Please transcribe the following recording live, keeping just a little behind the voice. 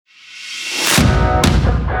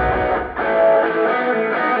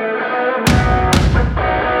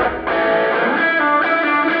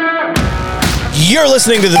You're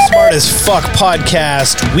listening to the Smart as Fuck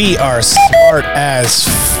podcast. We are smart as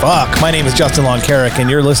fuck. My name is Justin Loncarrick, and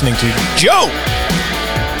you're listening to Joe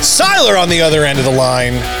Seiler on the other end of the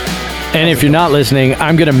line. And if you're not listening,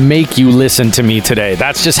 I'm going to make you listen to me today.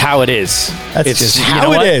 That's just how it is. It's just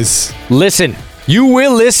how it is. Listen. You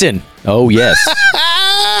will listen. Oh, yes.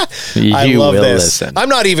 I love this. Listen. I'm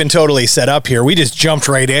not even totally set up here. We just jumped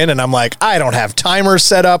right in, and I'm like, I don't have timers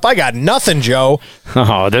set up. I got nothing, Joe.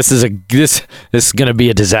 Oh, this is going to be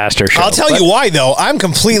a disaster show. I'll tell you why, though. I'm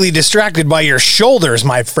completely distracted by your shoulders,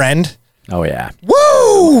 my friend. Oh, yeah.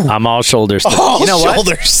 Woo! I'm all shoulders. All you know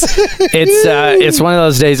shoulders. It's one of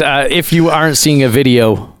those days. If you aren't seeing a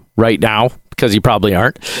video right now, because you probably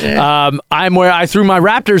aren't, I threw my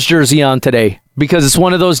Raptors jersey on today because it's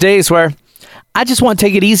one of those days where I just want to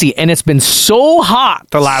take it easy, and it's been so hot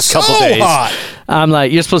the last couple days. Hot. I'm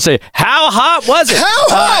like, you're supposed to say, how hot was it? How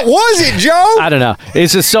hot was it, Joe? I don't know.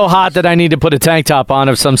 It's just so hot that I need to put a tank top on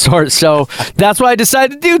of some sort. So that's what I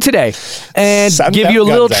decided to do today, and give you a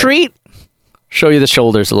little treat. Show you the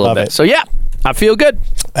shoulders a little bit. So yeah, I feel good.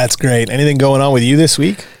 That's great. Anything going on with you this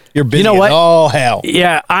week? You're busy. You know what? Oh hell.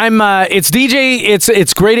 Yeah, I'm. It's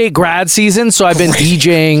grade 8 grad season, so I've been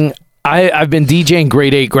DJing. I've been DJing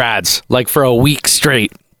grade 8 grads like for a week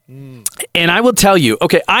straight. And I will tell you,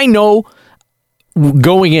 okay, I know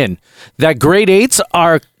going in that grade 8s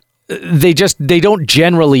they don't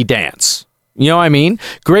generally dance. You know what I mean?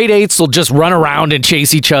 Grade 8s will just run around and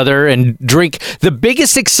chase each other and drink. The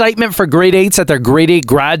biggest excitement for grade 8s at their grade 8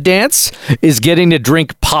 grad dance is getting to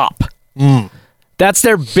drink pop. That's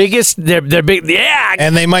their biggest, their big, yeah.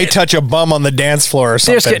 And they might touch a bum on the dance floor or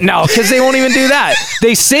something. No, because they won't even do that.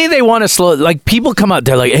 They say they want to slow, like people come out,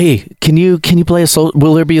 they're like, hey, can you play a slow,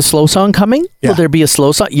 will there be a slow song coming? Yeah. Will there be a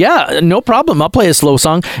slow song? Yeah, no problem. I'll play a slow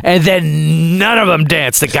song. And then none of them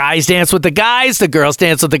dance. The guys dance with the guys, the girls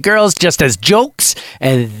dance with the girls, just as jokes.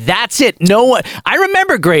 And that's it. No one, I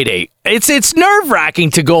remember grade 8. It's nerve-wracking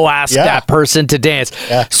to go ask that person to dance.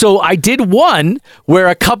 Yeah. So I did one where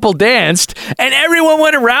a couple danced, and everyone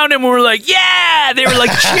went around and were like, yeah! They were like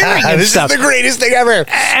cheering and stuff. This is the greatest thing ever.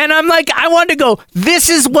 And I'm like, I wanted to go, this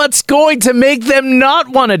is what's going to make them not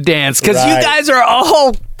want to dance, because you guys are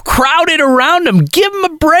all crowded around them. Give them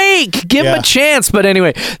a break. Give them a chance. But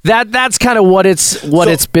anyway, that's kind of what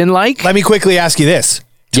it's been like. Let me quickly ask you this.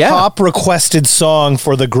 Top requested song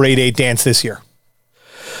for the grade 8 dance this year?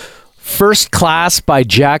 First Class by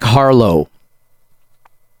Jack Harlow.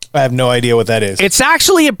 I have no idea what that is. It's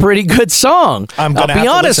actually a pretty good song. I'll be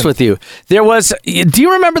honest with you. Do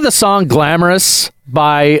you remember the song Glamorous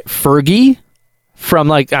by Fergie? From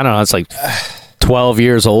like, I don't know, it's like 12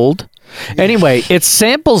 years old. Anyway, it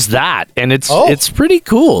samples that, and it's pretty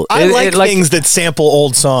cool. I like things that sample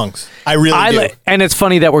old songs. I really do. And it's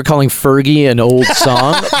funny that we're calling Fergie an old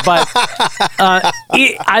song, but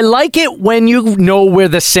I like it when you know where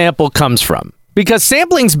the sample comes from, because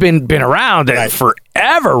sampling's been around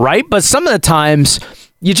forever, right? But some of the times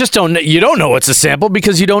you just don't know it's a sample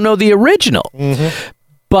because you don't know the original. Mm-hmm.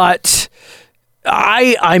 But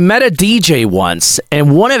I met a DJ once,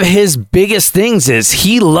 and one of his biggest things is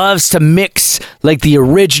he loves to mix like the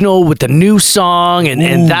original with the new song and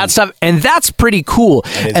that stuff, and that's pretty cool.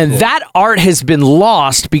 That art has been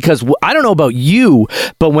lost because I don't know about you,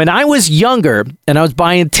 but when I was younger and I was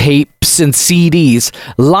buying tapes and CDs,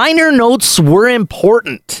 liner notes were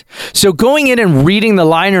important. So going in and reading the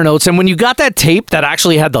liner notes, and when you got that tape that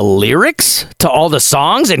actually had the lyrics to all the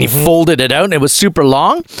songs and you folded it out and it was super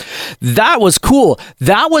long, that was cool.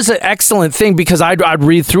 That was an excellent thing because I'd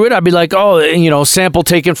read through it. I'd be like, oh, sample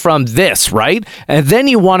taken from this, right? And then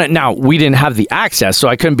you want it. Now, we didn't have the access, so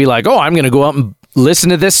I couldn't be like, oh, I'm going to go out and listen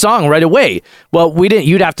to this song right away. Well, we didn't.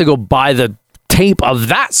 You'd have to go buy the tape of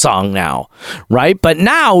that song now, right? But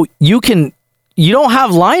now you don't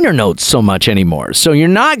have liner notes so much anymore. So you're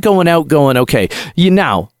not going out going, okay,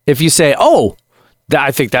 if you say, oh,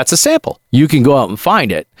 I think that's a sample, you can go out and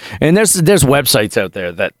find it. And there's websites out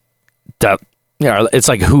there that it's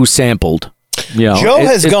like who sampled. Joe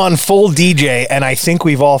has gone full DJ, and I think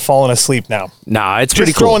we've all fallen asleep now. Nah, it's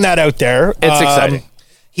pretty cool. Just throwing that out there. It's exciting.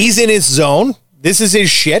 He's in his zone. This is his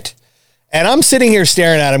shit. And I'm sitting here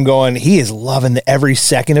staring at him going, he is loving every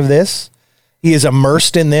second of this. He is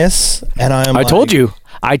immersed in this. And I told you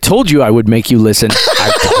I would make you listen.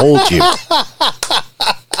 I told you.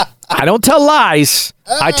 I don't tell lies.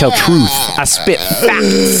 I tell truth. I spit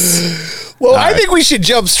facts. Well, I think we should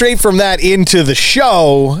jump straight from that into the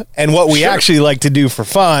show and what we actually like to do for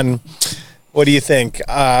fun. What do you think?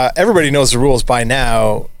 Everybody knows the rules by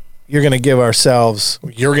now. We are giving ourselves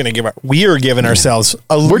We're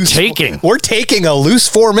taking a loose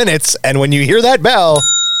 4 minutes, and when you hear that bell,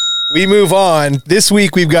 we move on. This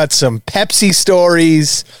week we've got some Pepsi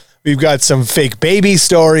stories. We've got some fake baby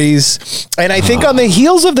stories. And I think on the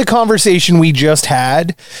heels of the conversation we just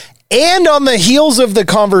had, and on the heels of the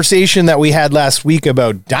conversation that we had last week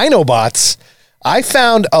about Dinobots, I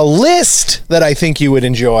found a list that I think you would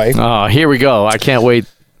enjoy. Oh, here we go. I can't wait.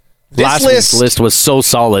 Last week's list was so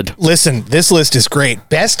solid. Listen, this list is great.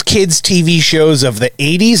 Best kids TV shows of the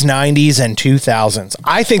 80s, 90s, and 2000s.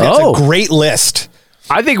 I think that's a great list.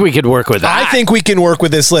 I think we could work with that. I think we can work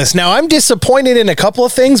with this list. Now, I'm disappointed in a couple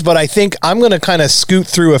of things, but I think I'm going to kind of scoot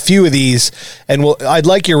through a few of these, and I'd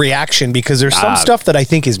like your reaction because there's some stuff that I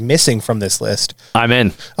think is missing from this list. I'm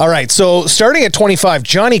in. All right, so starting at 25,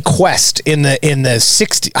 Johnny Quest in the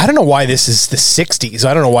 60s. I don't know why this is the 60s.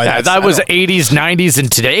 I don't know why that was 80s, 90s,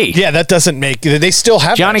 and today. Yeah, that doesn't make. They still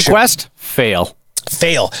have Johnny Quest. Fail.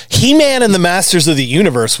 He-Man and the Masters of the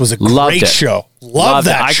Universe was a great show. Loved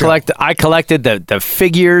that show. I collected the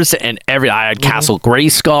figures and I had Castle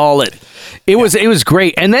Grayskull. It was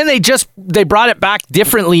great. And then they brought it back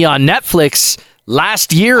differently on Netflix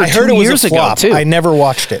last year or 2 years ago too. I never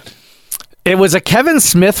watched it. It was a Kevin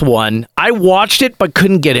Smith one. I watched it but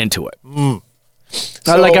couldn't get into it.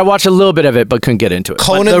 I watched a little bit of it, but couldn't get into it.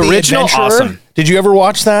 Conan the original, awesome. Did you ever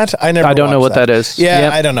watch that? I don't know what that is. Yeah,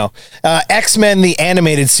 yep. I don't know. X-Men, the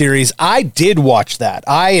animated series. I did watch that.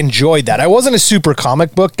 I enjoyed that. I wasn't a super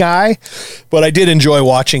comic book guy, but I did enjoy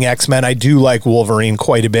watching X-Men. I do like Wolverine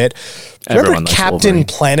quite a bit. Remember Captain Wolverine.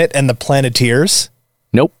 Planet and the Planeteers?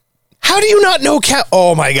 Nope. How do you not know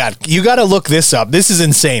Oh my God. You got to look this up. This is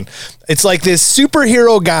insane. It's like this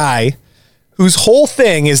superhero guy whose whole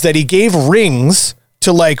thing is that he gave rings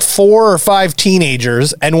to like 4 or 5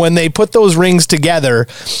 teenagers, and when they put those rings together,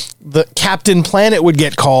 the Captain Planet would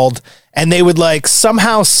get called, and they would like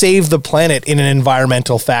somehow save the planet in an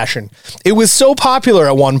environmental fashion. It was so popular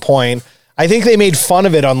at one point. I think they made fun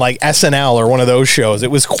of it on like SNL or one of those shows.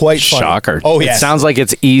 It was quite funny. Shocker. Oh yeah, it sounds like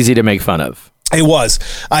it's easy to make fun of. It was.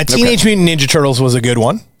 Teenage Mutant Ninja Turtles was a good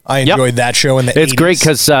one. I enjoyed that show in the 80s. It's great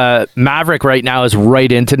because Maverick right now is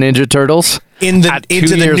right into Ninja Turtles. Into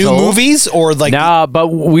the new movies or like but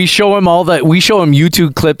we show him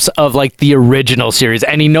YouTube clips of like the original series,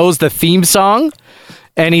 and he knows the theme song,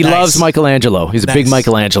 and he loves Michelangelo. He's a big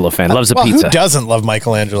Michelangelo fan. Loves the pizza. Who doesn't love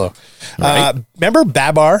Michelangelo? Right? Remember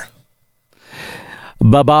Babar?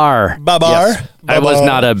 Babar. Yes.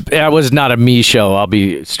 I was not a me show. I'll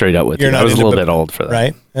be straight up with you. I was a little bit old for that.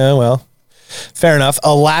 Right? Oh well. Fair enough.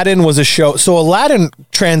 Aladdin was a show. So Aladdin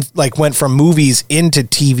went from movies into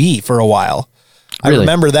TV for a while. Really? I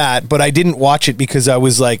remember that, but I didn't watch it because I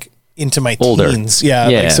was like into my teens.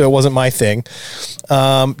 Yeah. So it wasn't my thing.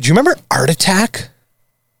 Do you remember Art Attack?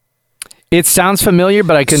 It sounds familiar,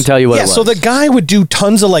 but I couldn't tell you what it was. Yeah, so the guy would do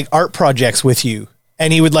tons of like art projects with you.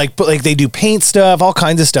 And he would they do paint stuff, all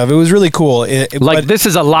kinds of stuff. It was really cool. This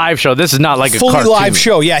is a live show. This is not like a fully live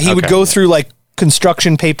show. Yeah, he would go through like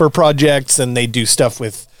construction paper projects, and they do stuff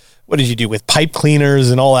with, what did you do with pipe cleaners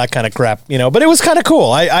and all that kind of crap, but it was kind of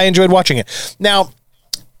cool. I enjoyed watching it. Now,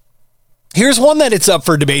 here's one that it's up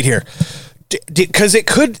for debate here, because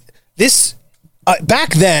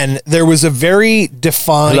back then there was a very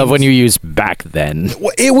defined. I love when you use back then.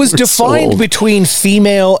 It was defined between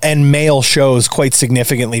female and male shows quite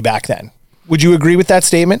significantly back then. Would you agree with that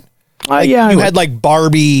statement? Yeah. You had like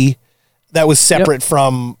Barbie. That was separate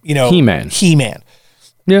from, He-Man.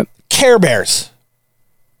 Yep. Care Bears.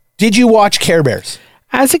 Did you watch Care Bears?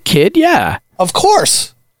 As a kid, yeah. Of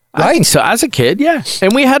course. Right? I think so. As a kid, yeah.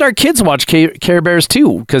 And we had our kids watch Care Bears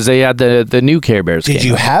too, because they had the new Care Bears. Did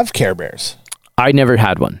you have Care Bears? I never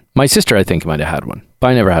had one. My sister, I think, might have had one,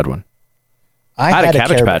 but I never had one. I had a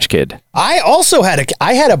Cabbage Patch Kid. I also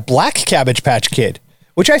had a black Cabbage Patch Kid,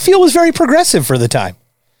 which I feel was very progressive for the time.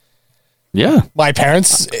 Yeah. My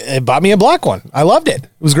parents bought me a black one. I loved it. It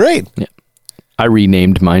was great. Yeah. I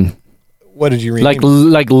renamed mine. What did you rename?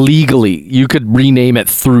 Like legally, you could rename it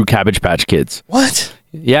through Cabbage Patch Kids. What?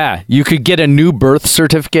 Yeah. You could get a new birth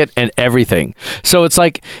certificate and everything. So it's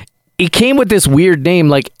like, it came with this weird name,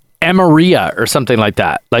 like Emeria or something like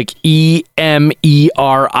that, like Emeria.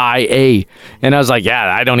 And I was like,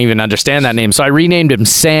 yeah, I don't even understand that name. So I renamed him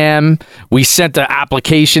Sam. We sent the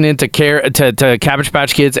application into to Cabbage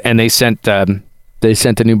Patch Kids, and they sent a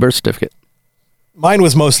new birth certificate. Mine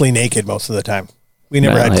was mostly naked most of the time. We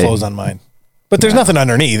never had clothes on mine, but there's nothing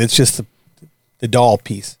underneath. It's just the doll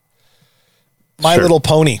piece. My Little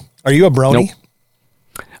Pony. Are you a brony?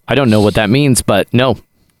 Nope. I don't know what that means, but no.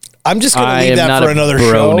 I'm just going to leave that for another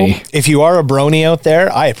show. If you are a brony out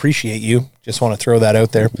there, I appreciate you. Just want to throw that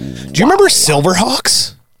out there. Do you remember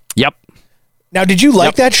Silverhawks? Yep. Now, did you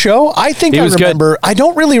like that show? I think I remember. Good. I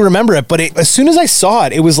don't really remember it, but as soon as I saw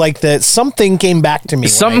it, it was like that something came back to me.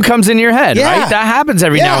 Something comes in your head, right? That happens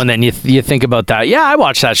every now and then. You think about that. Yeah, I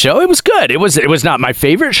watched that show. It was good. It was not my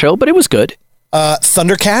favorite show, but it was good.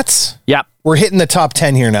 Thundercats? Yeah. We're hitting the top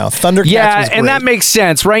 10 here now. Thundercats was great. And that makes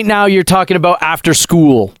sense. Right now, you're talking about after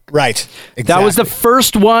school. Right. Exactly. That was the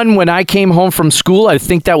first one when I came home from school. I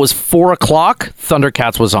think that was 4 o'clock.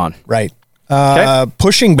 Thundercats was on. Right.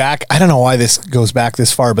 Pushing back, I don't know why this goes back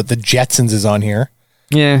this far, but the Jetsons is on here.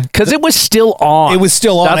 Yeah, because it was still on. It was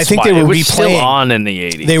still on. I think they were replaying. Still on in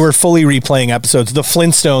the 80s. They were fully replaying episodes. The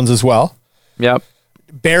Flintstones as well. Yep.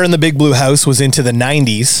 Bear in the Big Blue House was into the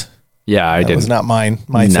 90s. Yeah, I did. That was not my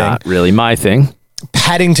thing. Not really my thing.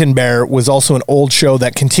 Paddington Bear was also an old show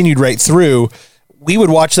that continued right through. We would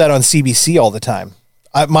watch that on CBC all the time.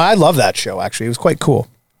 I love that show, actually. It was quite cool.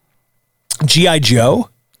 G.I. Joe.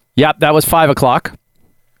 Yep, that was 5 o'clock.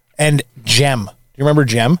 And Gem. Do you remember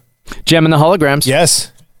Gem? Gem and the Holograms.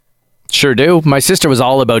 Yes. Sure do. My sister was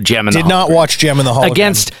all about Gem and the Holograms. Did not watch Gem and the Holograms.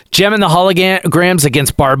 Against Gem and the Holograms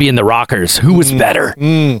against Barbie and the Rockers. Who was better?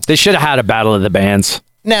 They should have had a battle of the bands.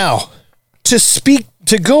 Now,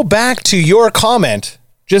 to go back to your comment,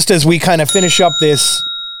 just as we kind of finish up this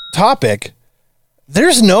topic,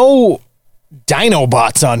 there's no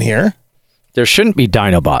Dinobots on here. There shouldn't be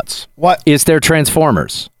Dinobots. What? Is there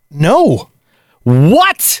Transformers? No.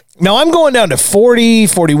 What? Now I'm going down to 40,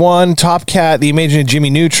 41, Top Cat, The Amazing Jimmy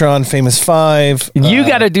Neutron, Famous Five. You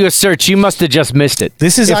got to do a search. You must have just missed it.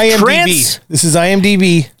 This is IMDb. This is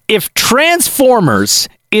IMDb. If Transformers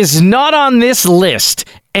is not on this list,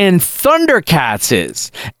 and Thundercats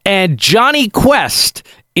is, and Johnny Quest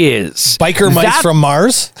is. Biker Mice from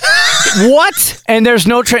Mars? What? And there's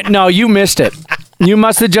no... No, you missed it. You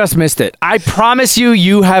must have just missed it. I promise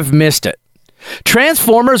you have missed it.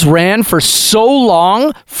 Transformers ran for so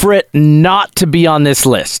long for it not to be on this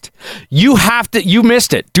list. You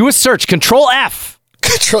missed it. Do a search. Control F.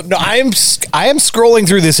 No, I am scrolling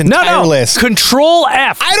through this entire list. Control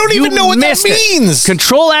F. I don't even know what that means.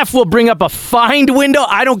 Control F will bring up a find window.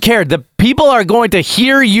 I don't care. The people are going to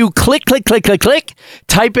hear you click, click, click, click, click.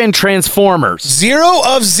 Type in Transformers. 0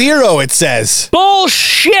 of 0, it says.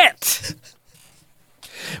 Bullshit.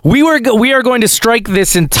 We are going to strike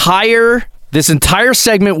this entire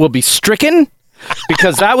segment will be stricken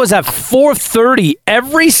because that was at 4:30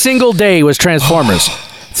 every single day was Transformers.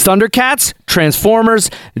 Thundercats, Transformers,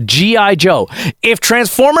 G.I. Joe. If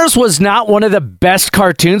Transformers was not one of the best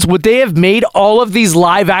cartoons, would they have made all of these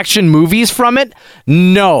live action movies from it?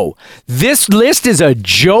 No. This list is a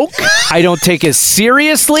joke. I don't take it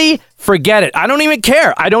seriously. Forget it. I don't even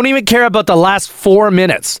care. I don't even care about the last 4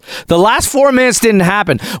 minutes. The last 4 minutes didn't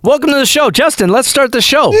happen. Welcome to the show. Justin, let's start the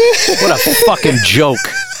show. What a fucking joke.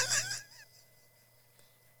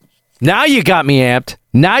 Now you got me amped.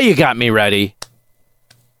 Now you got me ready.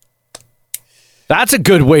 That's a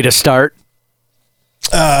good way to start.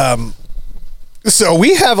 So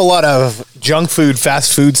we have a lot of junk food,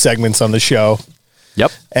 fast food segments on the show.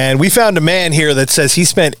 Yep. And we found a man here that says he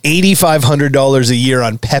spent $8,500 a year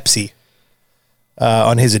on Pepsi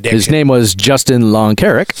on his addiction. His name was Justin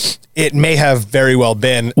Longcarrick. It may have very well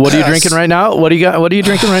been. What are you drinking right now? What are you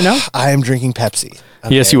drinking right now? I am drinking Pepsi.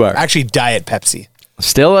 Okay. Yes, you are. Actually, Diet Pepsi.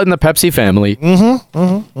 Still in the Pepsi family.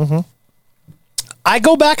 I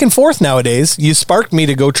go back and forth nowadays. You sparked me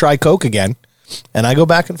to go try Coke again, and I go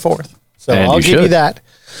back and forth. So I'll give you that.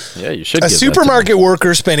 Yeah, you should. A supermarket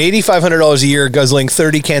worker spent $8,500 a year guzzling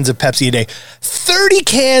 30 cans of Pepsi a day. 30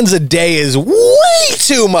 cans a day is way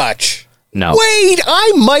too much. No. Wait,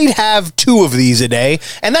 I might have 2 of these a day,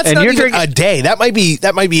 and that's not even a day. That might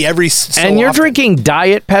be every so And you're often. drinking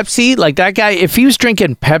Diet Pepsi? Like that guy, if he was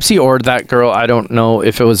drinking Pepsi, or that girl, I don't know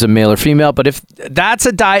if it was a male or female, but if that's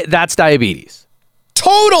a diet, that's diabetes.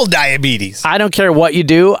 Total diabetes. I don't care what you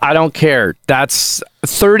do. I don't care. That's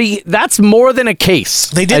 30. That's more than a case.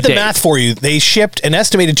 They did the math for you. They shipped an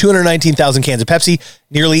estimated 219,000 cans of Pepsi,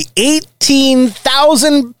 nearly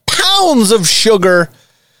 18,000 pounds of sugar,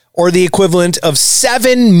 or the equivalent of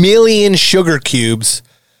 7 million sugar cubes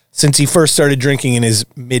since he first started drinking in his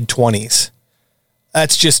mid-20s.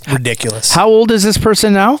 That's just ridiculous. How old is this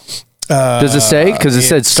person now? Does it say? Because it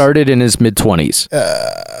said started in his mid-20s.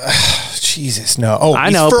 Jesus, no. Oh, I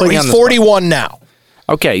know. He's 41 now.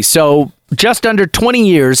 Okay, so just under 20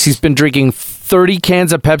 years, he's been drinking 30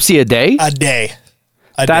 cans of Pepsi a day? A day.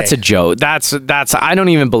 That's a joke. That's. I don't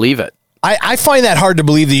even believe it. I find that hard to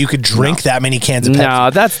believe that you could drink that many cans of Pepsi.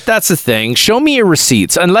 No, that's the thing. Show me your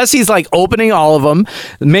receipts. Unless he's like opening all of them,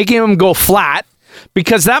 making them go flat,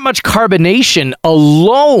 because that much carbonation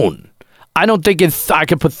alone, I don't think I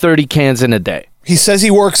could put 30 cans in a day. He says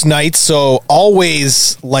he works nights, so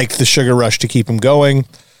always like the sugar rush to keep him going.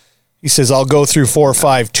 He says, I'll go through 4 or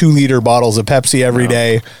 5 2-liter bottles of Pepsi every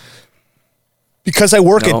day. Because I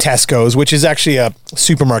work at Tesco's, which is actually a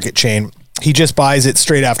supermarket chain. He just buys it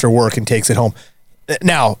straight after work and takes it home.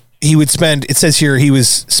 Now, he would spend, it says here, he was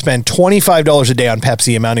spend $25 a day on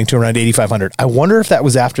Pepsi, amounting to around $8,500. I wonder if that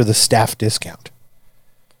was after the staff discount.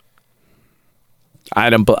 I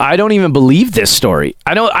don't even believe this story.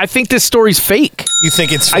 I think this story's fake. You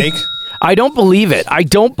think it's fake? I don't believe it. I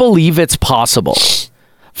don't believe it's possible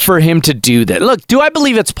for him to do that. Look, do I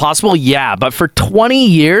believe it's possible? Yeah, but for 20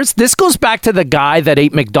 years, this goes back to the guy that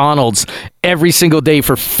ate McDonald's every single day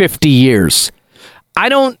for 50 years.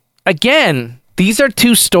 Again, these are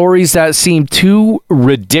two stories that seem too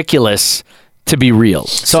ridiculous to be real.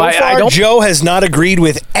 So far, Joe has not agreed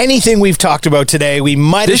with anything we've talked about today. We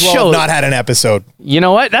might as well have not had an episode. You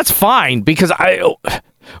know what? That's fine, because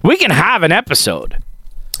we can have an episode.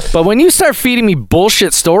 But when you start feeding me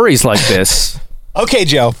bullshit stories like this... Okay,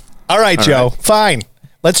 Joe. All right, Joe. Right. Fine.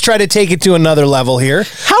 Let's try to take it to another level here.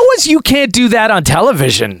 How is you can't do that on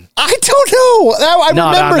television? I don't know. I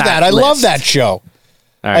remember that. I love that show.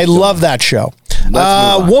 Right, I love that show.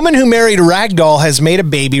 A woman who married a ragdoll has made a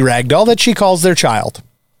baby ragdoll that she calls their child.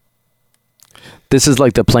 This is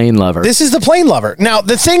like the plane lover. This is the plane lover. Now,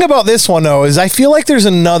 the thing about this one, though, is I feel like there's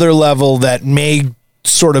another level that may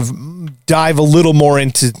sort of dive a little more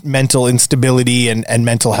into mental instability and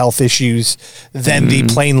mental health issues than the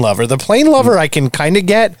plane lover. The plane lover I can kind of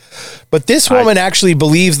get, but this woman actually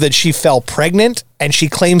believes that she fell pregnant, and she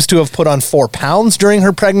claims to have put on 4 pounds during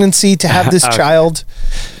her pregnancy to have this child.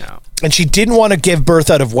 No. And she didn't want to give birth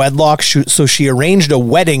out of wedlock, so she arranged a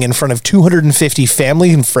wedding in front of 250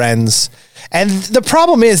 family and friends. And the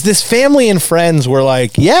problem is, this family and friends were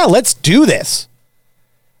like, yeah, let's do this.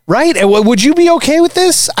 Right? Would you be okay with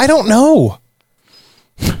this? I don't know.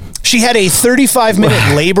 She had a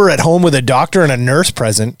 35-minute labor at home with a doctor and a nurse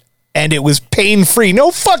present, and it was pain-free.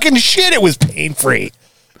 No fucking shit, it was pain-free.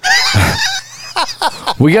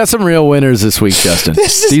 We got some real winners this week, Justin.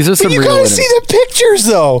 These are some real winners. You gotta see the pictures,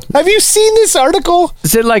 though. Have you seen this article?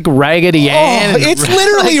 Is it like Raggedy Ann? It's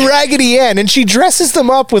literally Raggedy Ann, and she dresses them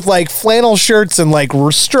up with like flannel shirts and like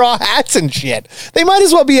straw hats and shit. They might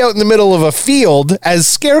as well be out in the middle of a field as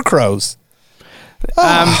scarecrows.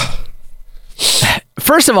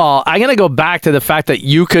 First of all, I'm going to go back to the fact that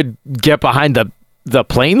you could get behind the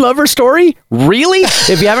plane lover story? Really?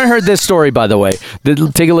 If you haven't heard this story, by the way,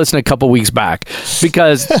 take a listen a couple weeks back,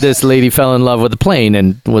 because this lady fell in love with a plane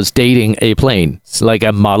and was dating a plane, like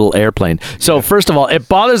a model airplane. So first of all, it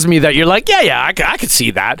bothers me that you're like, yeah, I could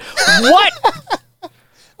see that. What?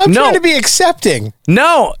 I'm trying to be accepting.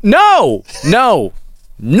 No.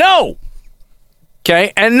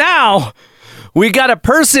 Okay, and now we got a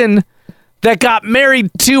person that got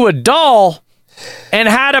married to a doll and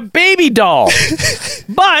had a baby doll,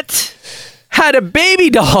 but had a baby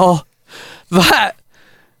doll that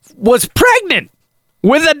was pregnant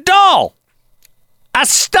with a doll, a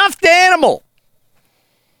stuffed animal.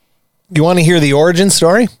 You want to hear the origin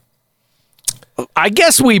story? I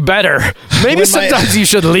guess we better. Maybe sometimes you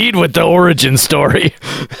should lead with the origin story.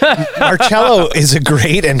 Marcello is a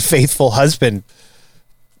great and faithful husband.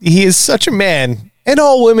 He is such a man, and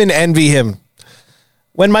all women envy him.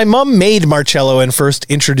 When my mom made Marcello and first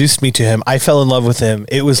introduced me to him, I fell in love with him.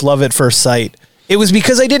 It was love at first sight. It was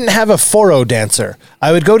because I didn't have a foro dancer.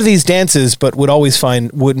 I would go to these dances, but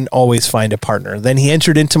wouldn't always find a partner. Then he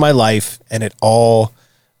entered into my life, and it all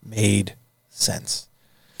made sense.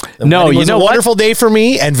 It was a wonderful day for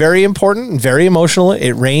me, and very important and very emotional.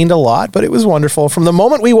 It rained a lot, but it was wonderful. From the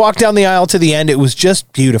moment we walked down the aisle to the end, it was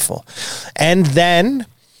just beautiful. And then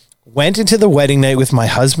went into the wedding night with my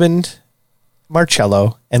husband,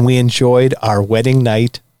 Marcello, and we enjoyed our wedding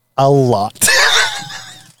night a lot.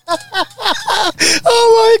 Oh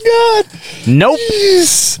my God. Nope.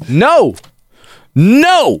 Jeez.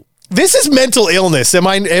 No. This is mental illness. Am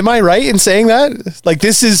I right in saying that? Like,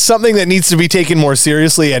 this is something that needs to be taken more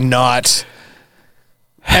seriously and not...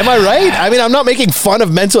 Am I right? I mean, I'm not making fun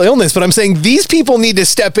of mental illness, but I'm saying these people need to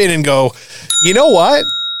step in and go, you know what?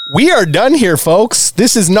 We are done here, folks.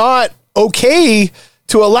 This is not okay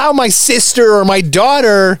to allow my sister or my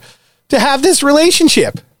daughter to have this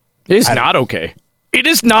relationship. It is not okay. It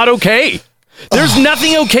is not okay. There's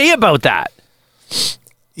nothing okay about that.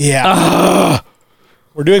 Yeah.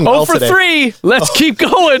 We're doing well today. 0 for 3. Let's keep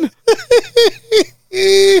going.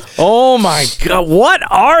 Oh my God. What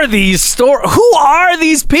are these stories? Who are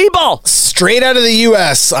these people? Straight out of the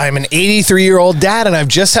U.S. I'm an 83-year-old dad, and I've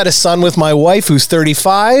just had a son with my wife who's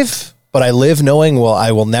 35. but I live knowing, well,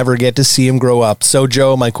 I will never get to see him grow up. So,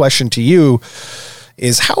 Joe, my question to you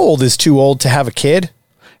is, how old is too old to have a kid?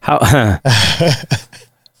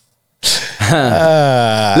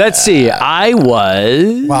 Let's see. I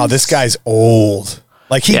was... Wow, this guy's old.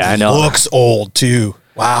 Like, he looks old, too.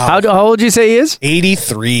 Wow. How old did you say he is?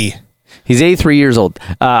 83. He's 83 years old.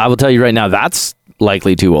 I will tell you right now, that's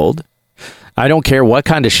likely too old. I don't care what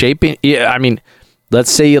kind of shape. I mean,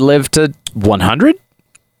 let's say you live to 100.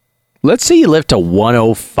 Let's say you live to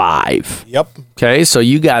 105. Yep. Okay, so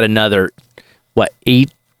you got another, what,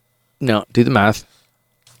 8? No, do the math.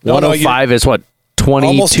 105 is what,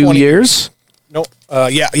 22 years? No,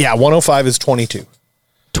 yeah, 105 is 22.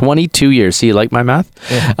 22 years. See, you like my math?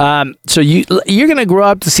 Yeah. So you're going to grow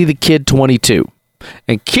up to see the kid 22.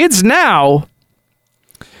 And kids now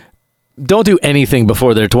don't do anything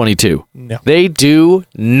before they're 22. No. They do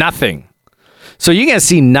nothing. So you're going to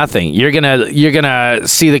see nothing. You're going to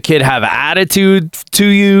see the kid have attitude to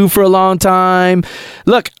you for a long time.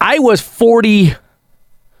 Look, I was 42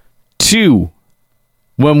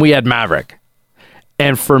 when we had Maverick.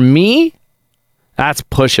 And for me, that's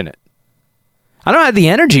pushing it. I don't have the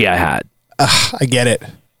energy I had. I get it.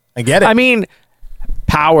 I mean,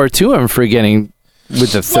 power to him for getting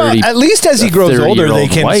with the 30. Well, at least as he grows older, they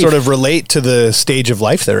can wife. sort of relate to the stage of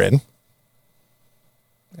life they're in.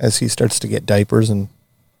 As he starts to get diapers and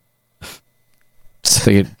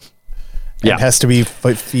has to be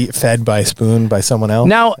fed by a spoon by someone else.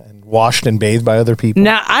 Now, and washed and bathed by other people.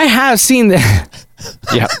 Now, I have seen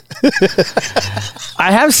yeah.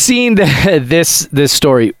 I have seen this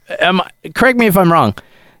story. Correct me if I'm wrong.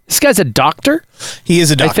 This guy's a doctor? He is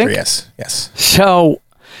a doctor, yes. So,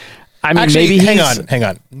 I mean, actually, maybe hang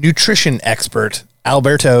on. Nutrition expert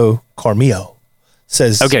Alberto Cormillo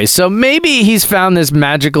says... Okay, so maybe he's found this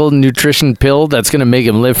magical nutrition pill that's going to make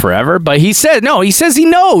him live forever, but he says he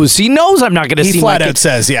knows. He knows I'm not going to see my kid. He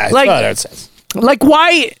flat out says. Like,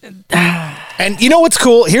 why... And you know what's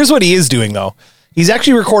cool? Here's what he is doing, though. He's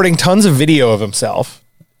actually recording tons of video of himself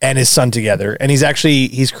and his son together. And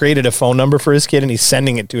he's created a phone number for his kid, and he's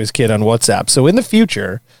sending it to his kid on WhatsApp. So in the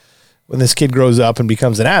future, when this kid grows up and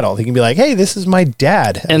becomes an adult, he can be like, hey, this is my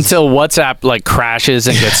dad. Until WhatsApp like crashes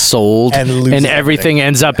and gets sold and everything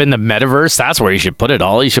ends up in the metaverse. That's where you should put it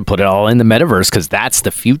all. You should put it all in the metaverse because that's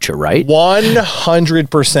the future, right?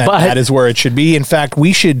 100%. That is where it should be. In fact,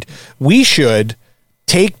 we should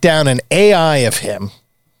take down an AI of him,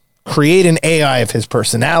 create an AI of his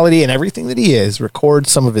personality and everything that he is, record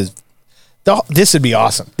some of his... This would be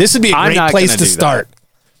awesome. This would be a great place to start.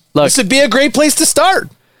 Look, this would be a great place to start.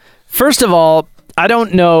 First of all, I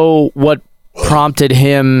don't know what prompted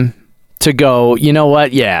him to go, you know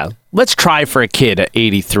what? Yeah, let's try for a kid at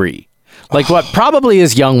 83. Like what? Probably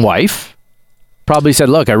his young wife probably said,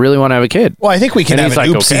 look, I really want to have a kid. Well, I think we can have an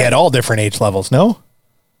oopsie at all different age levels, no?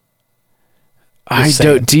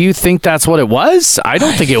 Do you think that's what it was? I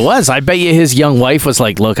don't think it was. I bet you his young wife was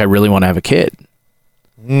like, look, I really want to have a kid.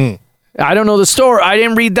 I don't know the story. I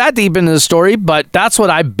didn't read that deep into the story, but that's what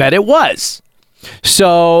I bet it was.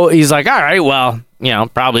 So he's like, all right, well,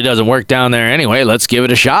 probably doesn't work down there anyway. Let's give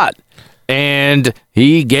it a shot. And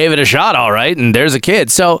he gave it a shot, all right, and there's a kid.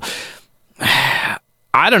 So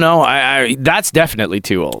I don't know. That's definitely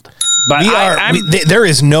too old. But there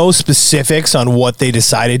is no specifics on what they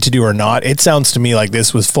decided to do or not. It sounds to me like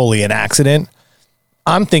this was fully an accident.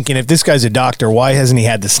 I'm thinking if this guy's a doctor, why hasn't he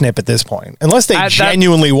had the snip at this point? Unless they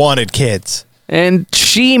genuinely wanted kids. And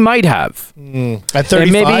she might have. At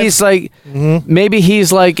 35? And maybe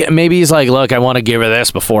he's like, look, I want to give her this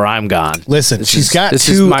before I'm gone. Listen, she's got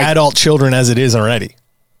two adult children as it is already.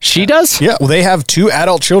 She does? Yeah, well, they have two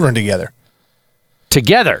adult children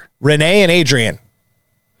together. Renee and Adrian.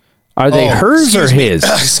 Are they hers or his?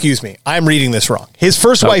 Excuse me. I'm reading this wrong. His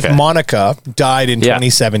first wife, Monica, died in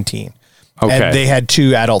 2017. Okay. And they had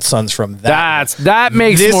two adult sons from that. That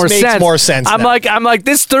makes more sense. This makes more sense. I'm like,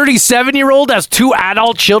 this 37-year-old has two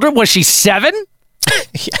adult children. Was she 7?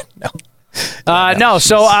 No.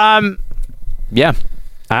 So,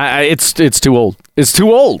 it's too old. It's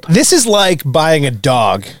too old. This is like buying a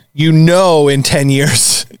dog. In 10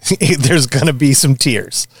 years, there's going to be some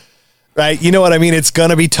tears. Right? You know what I mean? It's going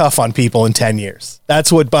to be tough on people in 10 years.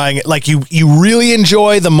 That's what buying it. Like you really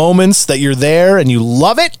enjoy the moments that you're there and you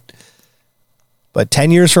love it. But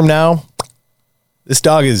 10 years from now, this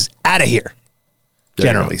dog is out of here,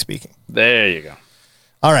 generally speaking. There you go.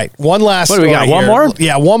 All right. One last story. What do we got? Here. One more?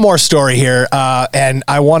 Yeah, one more story here. And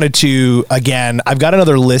I wanted to, again, I've got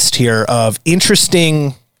another list here of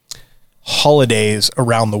interesting holidays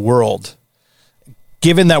around the world.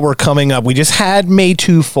 Given that we're coming up, we just had May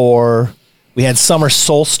 2-4. We had summer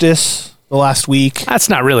solstice the last week. That's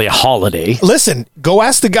not really a holiday. Listen, go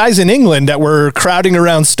ask the guys in England that were crowding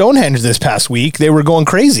around Stonehenge this past week. They were going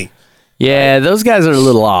crazy. Yeah, those guys are a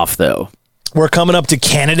little off, though. We're coming up to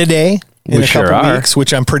Canada Day in a couple weeks,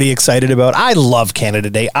 which I'm pretty excited about. I love Canada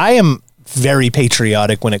Day. I am very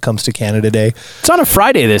patriotic when it comes to Canada Day. It's on a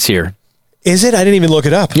Friday this year. Is it? I didn't even look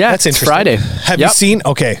it up. Yeah, that's it's interesting. Friday.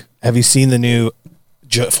 Have you seen the new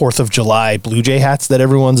 4th of July Blue Jay hats that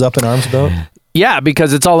everyone's up in arms about? Yeah,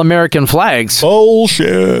 because it's all American flags.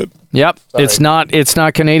 Bullshit. Yep. Sorry. It's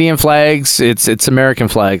not Canadian flags. It's American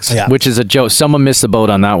flags, which is a joke. Someone missed the boat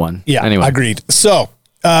on that one. Yeah, anyway. Agreed. So,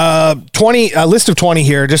 a list of 20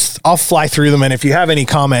 here. I'll fly through them. And if you have any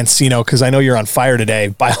comments, because I know you're on fire today,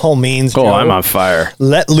 by all means. Oh, I'm on fire.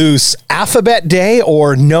 Let loose. Alphabet Day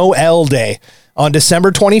or Noel Day. On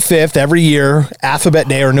December 25th, every year, Alphabet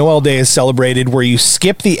Day or Noel Day is celebrated where you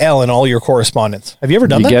skip the L in all your correspondence. Have you ever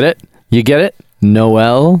done that? You get it?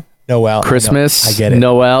 Noel. Christmas. I get it.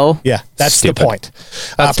 Noel. Yeah, that's Stupid. the point.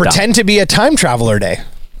 Pretend to be a time traveler day.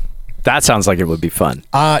 That sounds like it would be fun.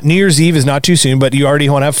 New Year's Eve is not too soon, but you already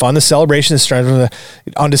want to have fun. The celebration is starting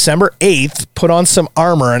on December 8th. Put on some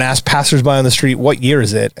armor and ask passersby on the street, what year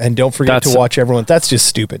is it? And don't forget to watch everyone. That's just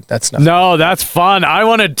stupid. That's not. No, that's fun. I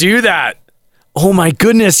want to do that. Oh my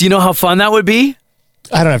goodness. You know how fun that would be?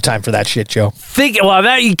 I don't have time for that shit, Joe.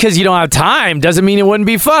 That because you don't have time doesn't mean it wouldn't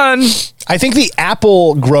be fun. I think the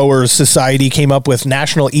Apple Growers Society came up with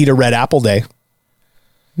National Eat a Red Apple Day.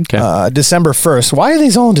 Okay. December 1st. Why are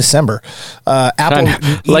these all in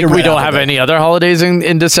We don't have any other holidays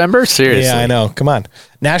in December? Seriously. Yeah, I know. Come on.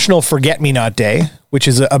 National Forget-Me-Not Day, which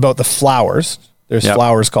is about the flowers. There's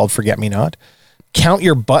flowers called Forget-Me-Not. Count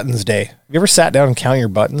Your Buttons Day. Have you ever sat down and count your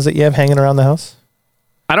buttons that you have hanging around the house?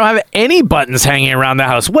 I don't have any buttons hanging around the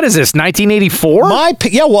house. What is this, 1984? That's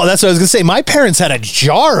what I was going to say. My parents had a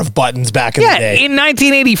jar of buttons back in the day. In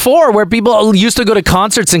 1984, where people used to go to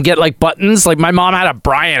concerts and get like buttons. Like my mom had a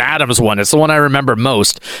Bryan Adams one. It's the one I remember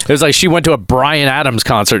most. It was like she went to a Bryan Adams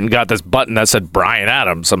concert and got this button that said Bryan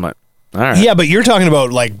Adams. I'm like, all right. Yeah, but you're talking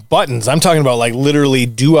about like buttons. I'm talking about like literally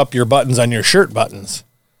do up your buttons on your shirt buttons.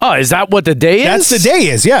 Oh, is that what the day is? That's the day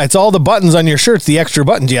is. Yeah, it's all the buttons on your shirts, the extra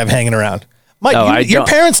buttons you have hanging around. Mike, your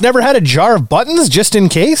parents never had a jar of buttons just in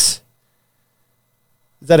case?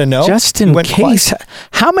 Is that a no? Just in case?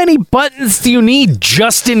 How many buttons do you need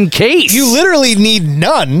just in case? You literally need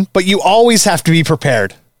none, but you always have to be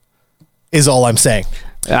prepared, is all I'm saying.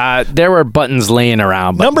 There were buttons laying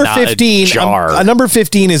around, but number not 15, a jar. Number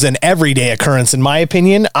 15 is an everyday occurrence, in my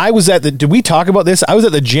opinion. Did we talk about this? I was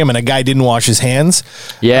at the gym and a guy didn't wash his hands.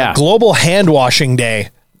 Yeah. Global Hand Washing Day.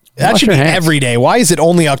 That should be every day. Why is it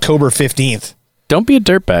only October 15th? Don't be a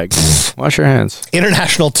dirtbag. Wash your hands.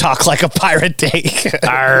 International Talk Like a Pirate Day.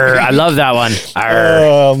 Arr, I love that one.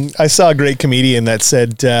 I saw a great comedian that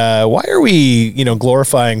said, why are we,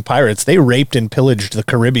 glorifying pirates? They raped and pillaged the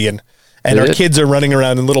Caribbean. And our kids are running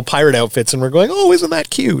around in little pirate outfits, and we're going, oh, isn't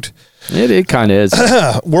that cute? It kind of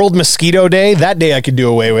is. World Mosquito Day. That day I could do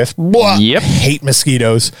away with. Blah. Yep. Hate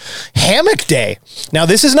mosquitoes. Hammock Day. Now,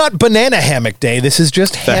 this is not Banana Hammock Day. This is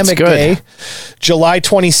just Hammock Day. July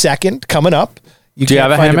 22nd, coming up. Do you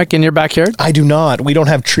have a hammock in your backyard? I do not. We don't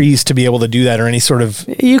have trees to be able to do that or any sort of...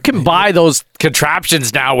 You can buy those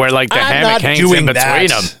contraptions now where like the hammock hangs in between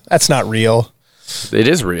them. That's not real. It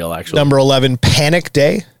is real, actually. Number 11, Panic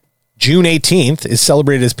Day. June 18th is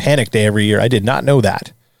celebrated as Panic Day every year. I did not know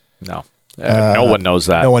that. No. No one knows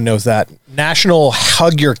that. No one knows that. National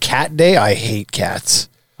Hug Your Cat Day. I hate cats.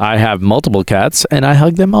 I have multiple cats, and I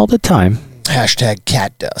hug them all the time. Hashtag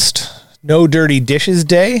cat dust. No Dirty Dishes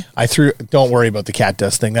Day. Don't worry about the cat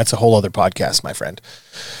dust thing. That's a whole other podcast, my friend.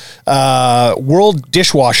 World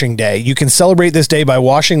Dishwashing Day. You can celebrate this day by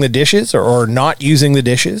washing the dishes or not using the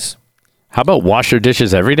dishes. How about wash your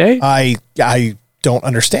dishes every day? I don't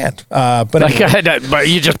understand. But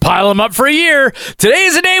you just pile them up for a year. Today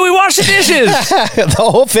is the day we wash the dishes. The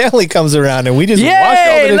whole family comes around and we just wash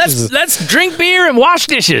all the dishes. Let's drink beer and wash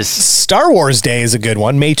dishes. Star Wars Day is a good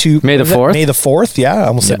one. May the 4th. May the 4th. Yeah, I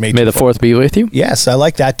almost said May. May the 4th be with you. Yes, I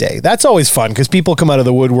like that day. That's always fun because people come out of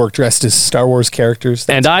the woodwork dressed as Star Wars characters.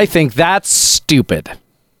 And I think that's stupid.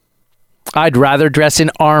 I'd rather dress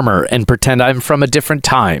in armor and pretend I'm from a different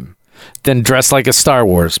time than dress like a Star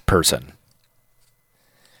Wars person.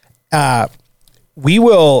 We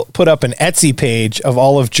will put up an Etsy page of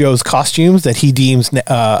all of Joe's costumes that he deems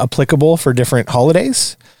applicable for different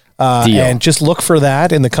holidays. And just look for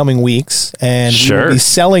that in the coming weeks. And we will be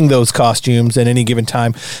selling those costumes at any given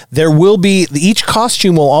time. Each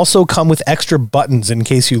costume will also come with extra buttons in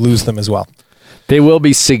case you lose them as well. They will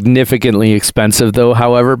be significantly expensive though,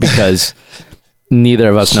 however, because neither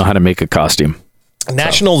of us know how to make a costume.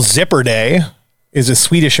 National Zipper Day is a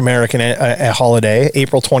Swedish-American a holiday.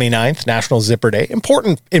 April 29th, National Zipper Day.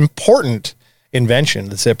 Important invention,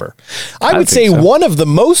 the zipper. I would say so. One of the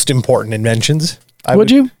most important inventions.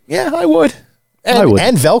 Would you? Yeah, I would. I would.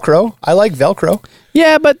 And Velcro. I like Velcro.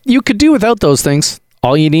 Yeah, but you could do without those things.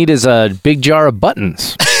 All you need is a big jar of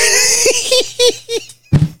buttons.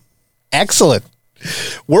 Excellent.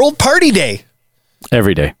 World Party Day.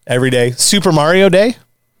 Every day. Every day. Super Mario Day.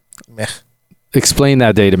 Meh. Explain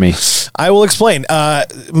that day to me. I will explain.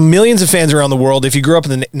 Millions of fans around the world, if you grew up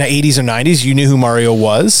in the 80s or 90s, you knew who Mario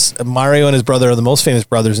was. Mario and his brother are the most famous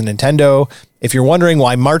brothers in Nintendo. If you're wondering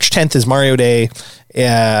why March 10th is Mario Day,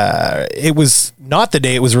 it was not the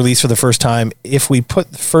day it was released for the first time. If we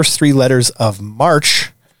put the first three letters of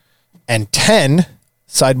March and 10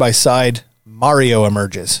 side by side, Mario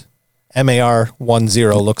emerges.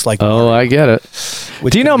 MAR10 looks like Mario. I get it.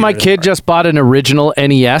 Do you know my kid just bought an original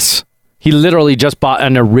NES? He literally just bought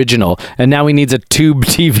an original, and now he needs a tube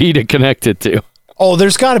TV to connect it to. Oh,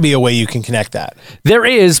 there's got to be a way you can connect that. There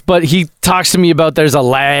is, but he talks to me about there's a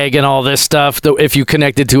lag and all this stuff if you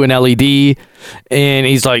connect it to an LED. And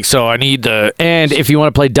he's like, so I need and if you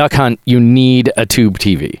want to play Duck Hunt, you need a tube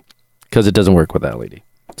TV because it doesn't work with LED.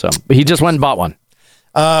 So he just went and bought one.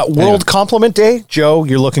 World Compliment Day. Joe,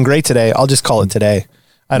 you're looking great today. I'll just call it today.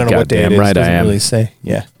 I don't know what day it is. Right, I am. Really say.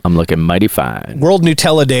 Yeah. I'm looking mighty fine. World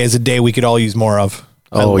Nutella Day is a day we could all use more of.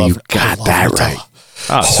 Oh, you got that right.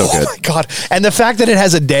 Oh, so good. Oh my God. And the fact that it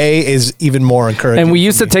has a day is even more encouraging. And we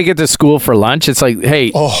used to take it to school for lunch. It's like, hey,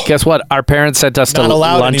 guess what? Our parents sent us to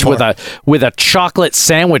lunch with a chocolate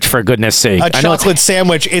sandwich, for goodness sake. A chocolate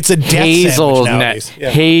sandwich. It's a death sandwich nowadays. Yeah.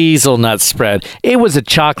 Hazelnut spread. It was a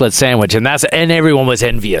chocolate sandwich, and everyone was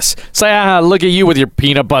envious. It's like, look at you with your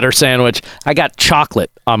peanut butter sandwich. I got chocolate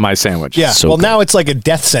on my sandwich. Yeah. So now it's like a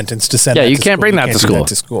death sentence to send that to school. Yeah, you can't bring that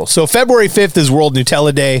to school. So February 5th is World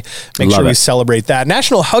Nutella Day. Make sure we celebrate that.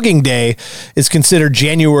 National Hugging Day is considered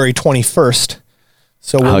January 21st.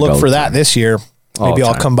 So we'll look for that this year. Maybe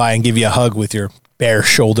I'll come by and give you a hug with your bare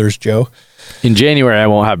shoulders, Joe. In January, I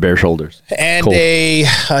won't have bare shoulders. And a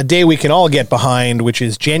day we can all get behind, which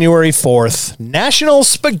is January 4th. National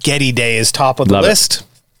Spaghetti Day is top of the list.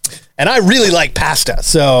 And I really like pasta,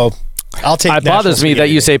 so I'll take it. It bothers me that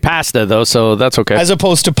you say pasta, though, so that's okay. As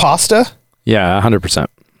opposed to pasta? Yeah, 100%.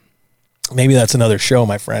 Maybe that's another show,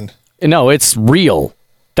 my friend. No, it's real.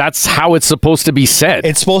 That's how it's supposed to be said.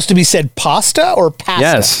 It's supposed to be said pasta or pasta?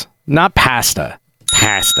 Yes, not pasta.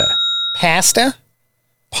 Pasta. Pasta?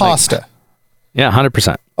 Pasta. Yeah,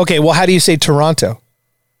 100%. Okay, well, how do you say Toronto?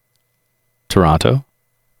 Toronto?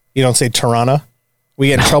 You don't say Tirana? We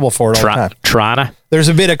get in trouble for it all the time. Tirana? There's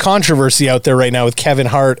a bit of controversy out there right now with Kevin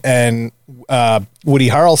Hart and Woody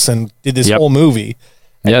Harrelson did this whole movie.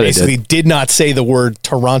 And basically did not say the word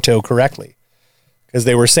Toronto correctly. Because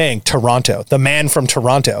they were saying Toronto, the man from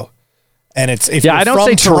Toronto. And it's if you're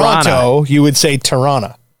from Toronto, you would say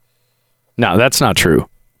Tirana. No, that's not true.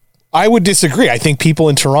 I would disagree. I think people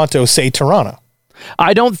in Toronto say Tirana.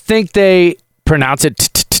 I don't think they pronounce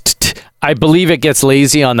it. I believe it gets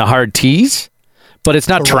lazy on the hard T's, but it's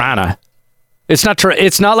not Tirana. It's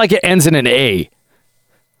not like it ends in an A.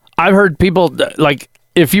 I've heard people, like,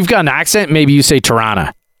 if you've got an accent, maybe you say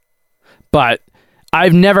Tirana. But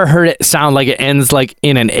I've never heard it sound like it ends like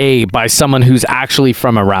in an A by someone who's actually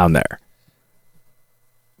from around there.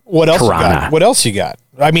 What else you got? What else you got?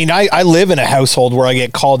 I mean, I live in a household where I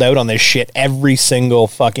get called out on this shit every single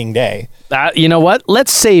fucking day. You know what?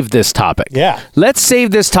 Let's save this topic. Yeah. Let's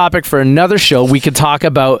save this topic for another show. We could talk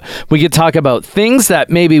about things that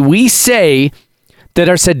maybe we say that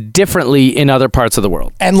are said differently in other parts of the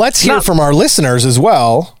world. And let's hear from our listeners as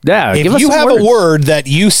well. Yeah, if you have a word that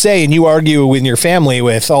you say and you argue with your family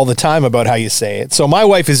with all the time about how you say it. So my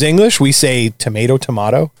wife is English. We say tomato.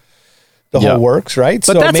 The whole works, right?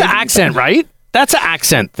 But that's an accent, right? That's an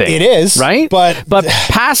accent thing. It is. Right? But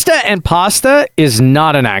pasta and pasta is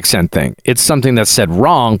not an accent thing. It's something that's said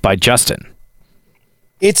wrong by Justin.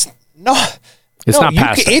 It's not. It's not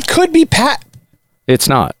pasta. It could be It's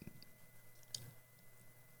not.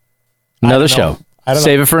 Another show.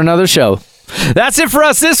 Save it for another show. That's it for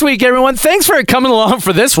us this week, everyone. Thanks for coming along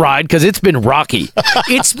for this ride, because it's been rocky.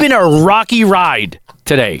 It's been a rocky ride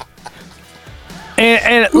today.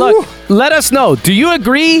 And look, let us know. Do you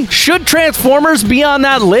agree? Should Transformers be on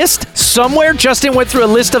that list somewhere? Justin went through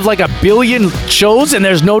a list of like 1 billion shows, and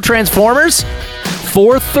there's no Transformers.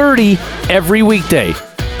 4:30 every weekday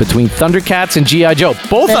between Thundercats and G.I. Joe.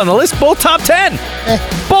 Both on the list. Both top 10.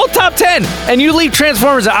 Both top 10. And you leave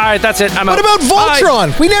Transformers. All right, that's it. I'm out. What about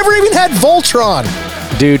Voltron? We never even had Voltron.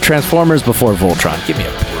 Dude, Transformers before Voltron. Give me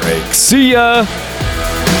a break. See ya.